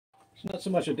It's not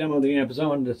so much a demo of the amp as I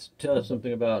wanted to tell you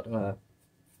something about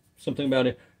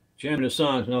it, jamming the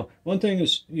songs. Now, one thing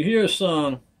is, you hear a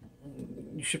song,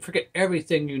 you should forget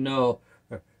everything you know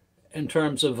in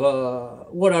terms of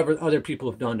whatever other people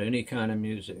have done to any kind of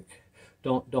music.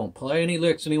 Don't play any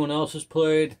licks anyone else has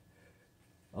played.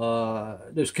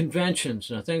 There's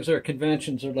conventions. Now, things that are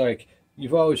conventions are like,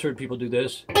 you've always heard people do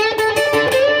this.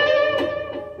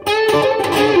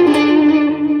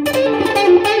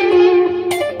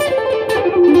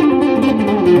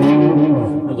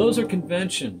 Now, those are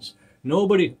conventions.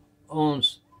 Nobody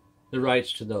owns the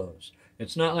rights to those.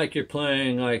 It's not like you're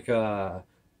playing like you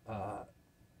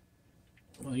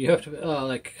have to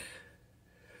like.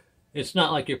 It's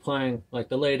not like you're playing like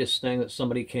the latest thing that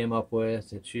somebody came up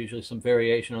with. It's usually some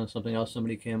variation on something else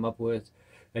somebody came up with,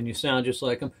 and you sound just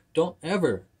like them. Don't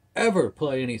ever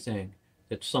play anything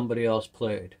that somebody else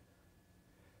played.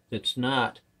 It's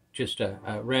not just a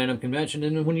random convention.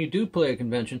 And when you do play a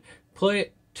convention, play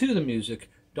it to the music.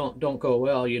 Don't go,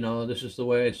 well, you know, this is the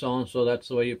way so-and-so, that's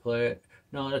the way you play it.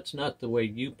 No, that's not the way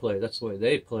you play it. That's the way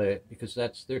they play it, because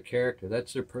that's their character.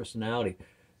 That's their personality.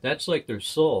 That's like their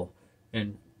soul.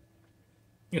 And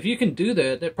if you can do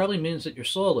that, that probably means that your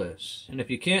soul is. And if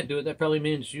you can't do it, that probably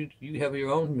means you have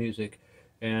your own music.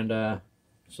 And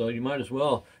so you might as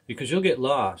well, because you'll get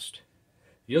lost.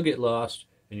 You'll get lost,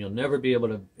 and you'll never be able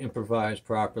to improvise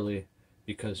properly,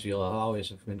 because you'll always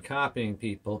have been copying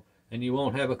people, and you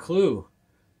won't have a clue.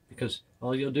 Because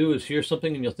all you'll do is hear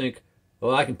something and you'll think,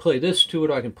 well, I can play this to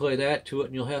it, or I can play that to it,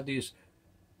 and you'll have these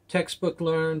textbook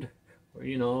learned, or,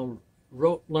 you know,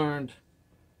 rote learned,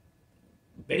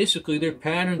 basically they're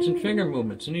patterns and finger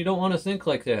movements, and you don't want to think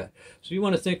like that. So you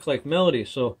want to think like melody.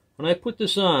 So when I put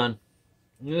this on,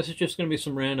 and this is just going to be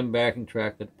some random backing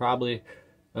track that probably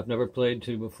I've never played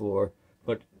to before,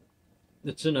 but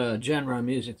it's in a genre of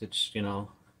music that's, you know,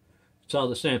 it's all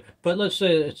the same. But let's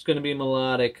say it's going to be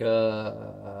melodic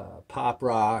pop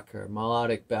rock or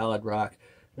melodic ballad rock.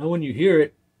 Now when you hear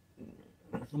it,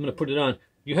 I'm going to put it on.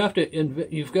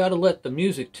 You've got to let the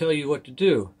music tell you what to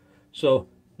do. So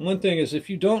one thing is, if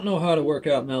you don't know how to work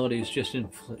out melodies just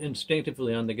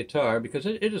instinctively on the guitar, because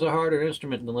it is a harder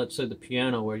instrument than, let's say, the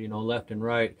piano, where, you know, left and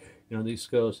right, you know, these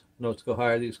notes go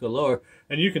higher, these go lower,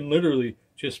 and you can literally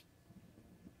just,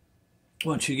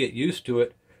 once you get used to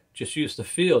it, just use the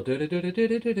feel,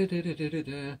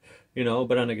 you know.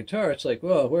 But on a guitar, it's like,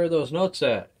 well, where are those notes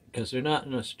at? Because they're not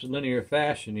in a linear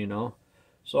fashion, you know.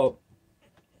 So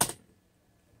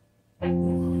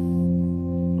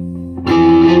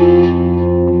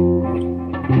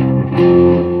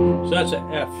that's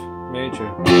an F major.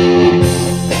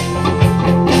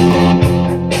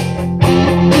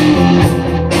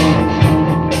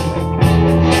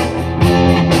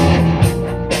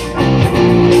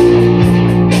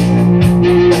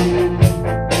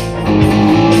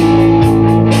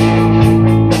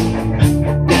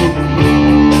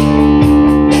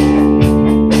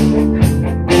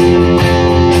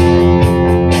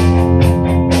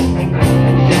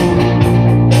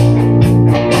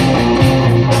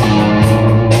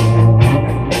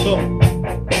 So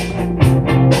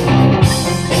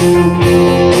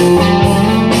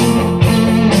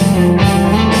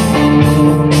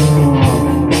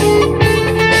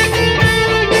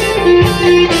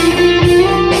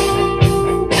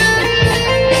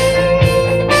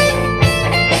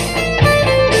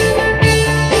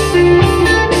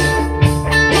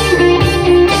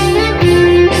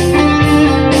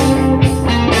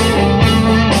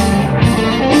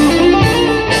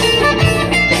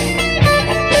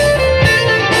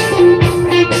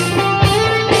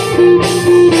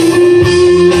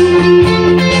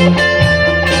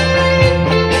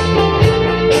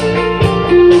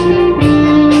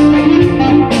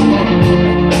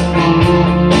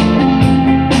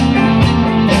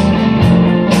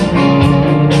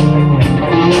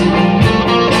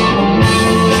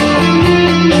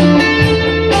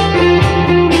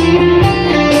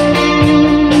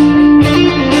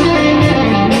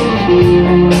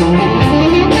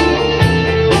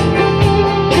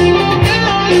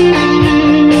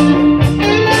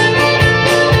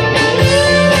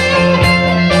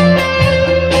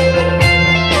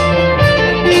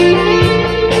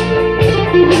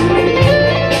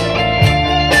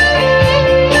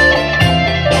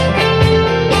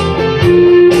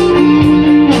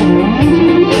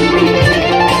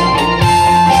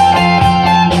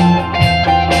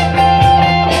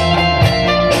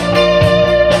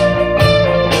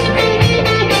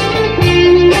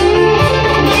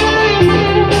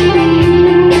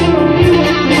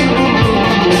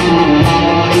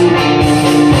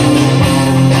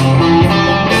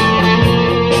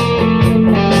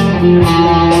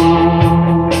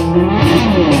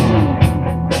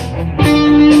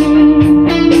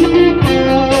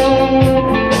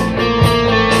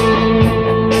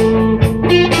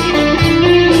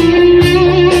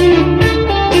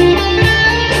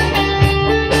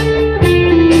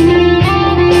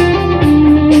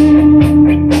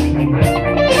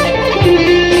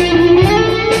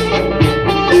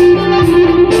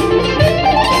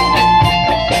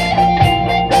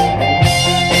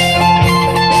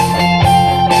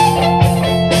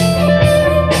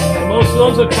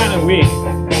those look kind of weak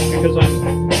because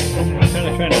I'm kind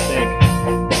of trying to think.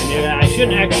 And yeah, I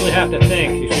shouldn't actually have to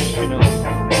think. You should, you know.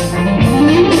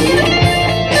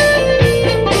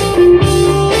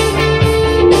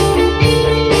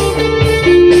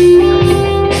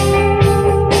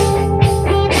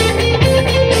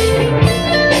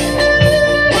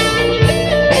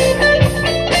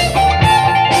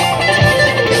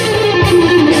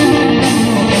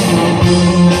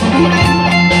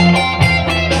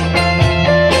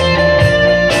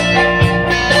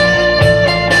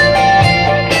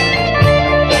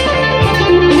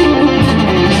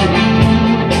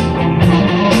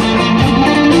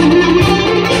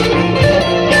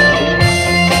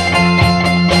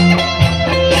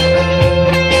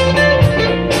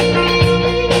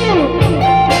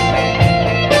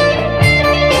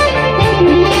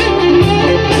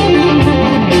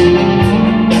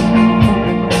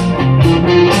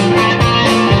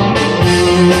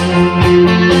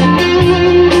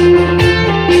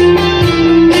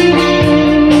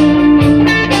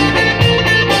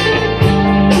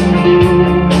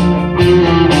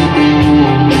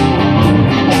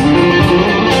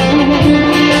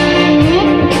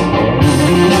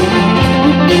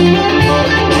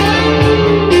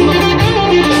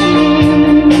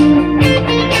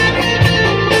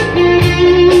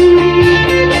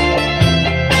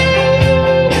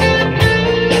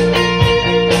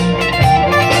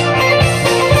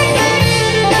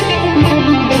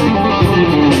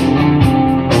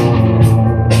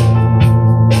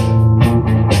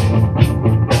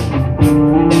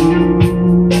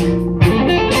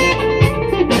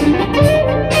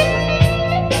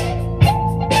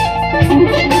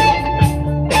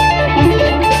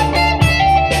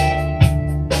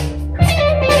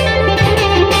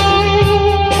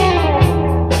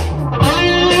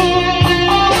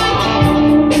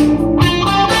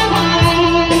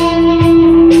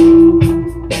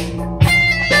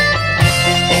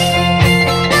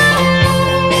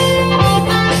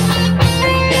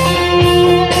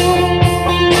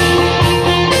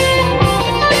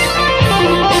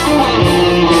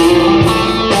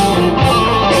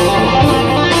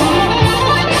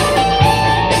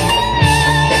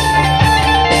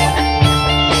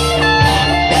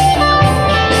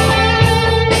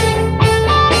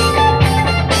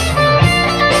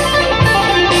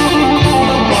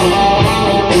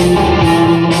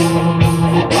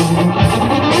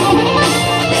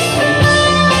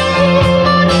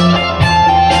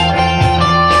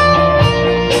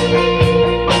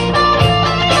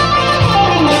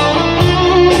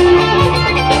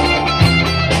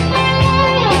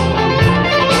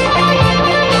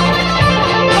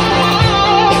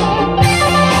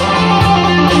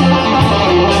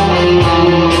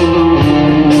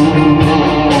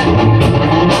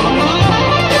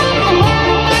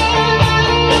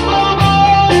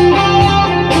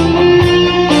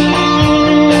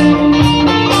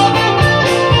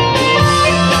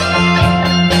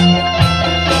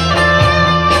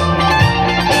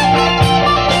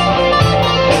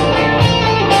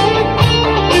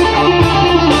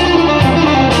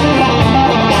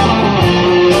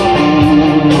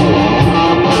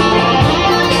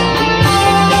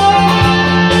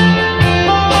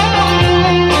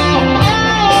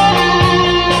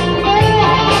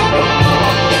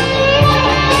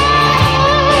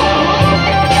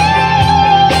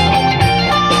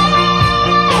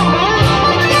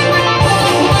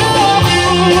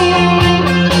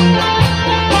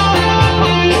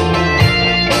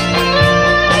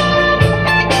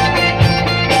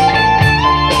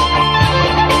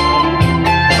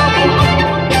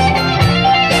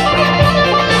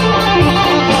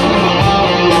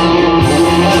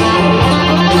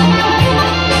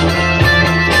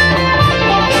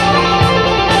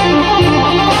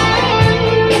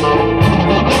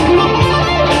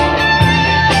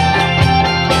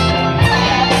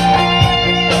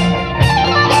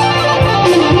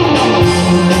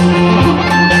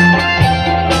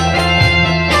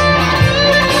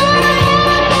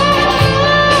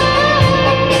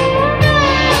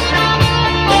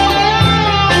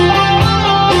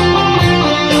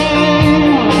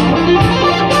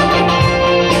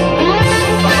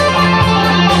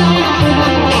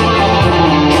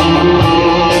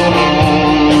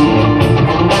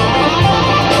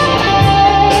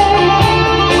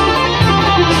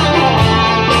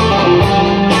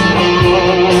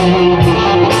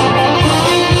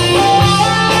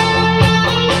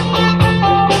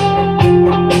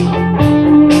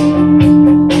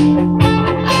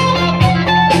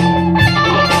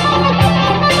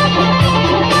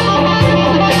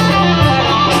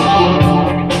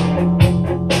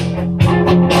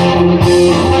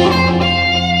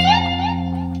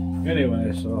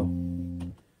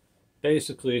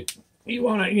 basically, you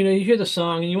want to, you hear the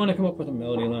song and you want to come up with a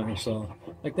melody line. So,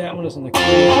 like that one is in the key.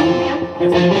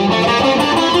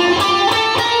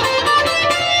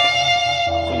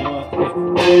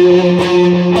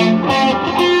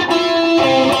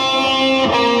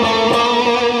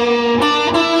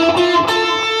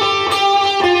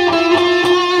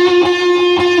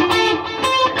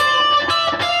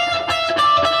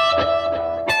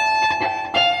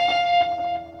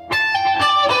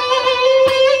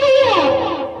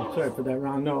 Sorry for that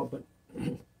wrong note, but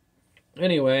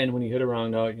anyway, and when you hit a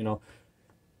wrong note,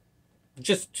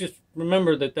 just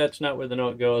remember that that's not where the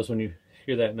note goes when you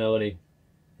hear that melody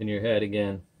in your head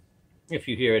again. If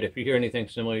you hear anything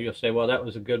similar, you'll say, well, that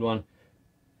was a good one,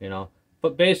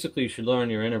 But basically, you should learn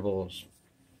your intervals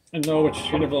and know which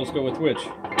intervals go with which.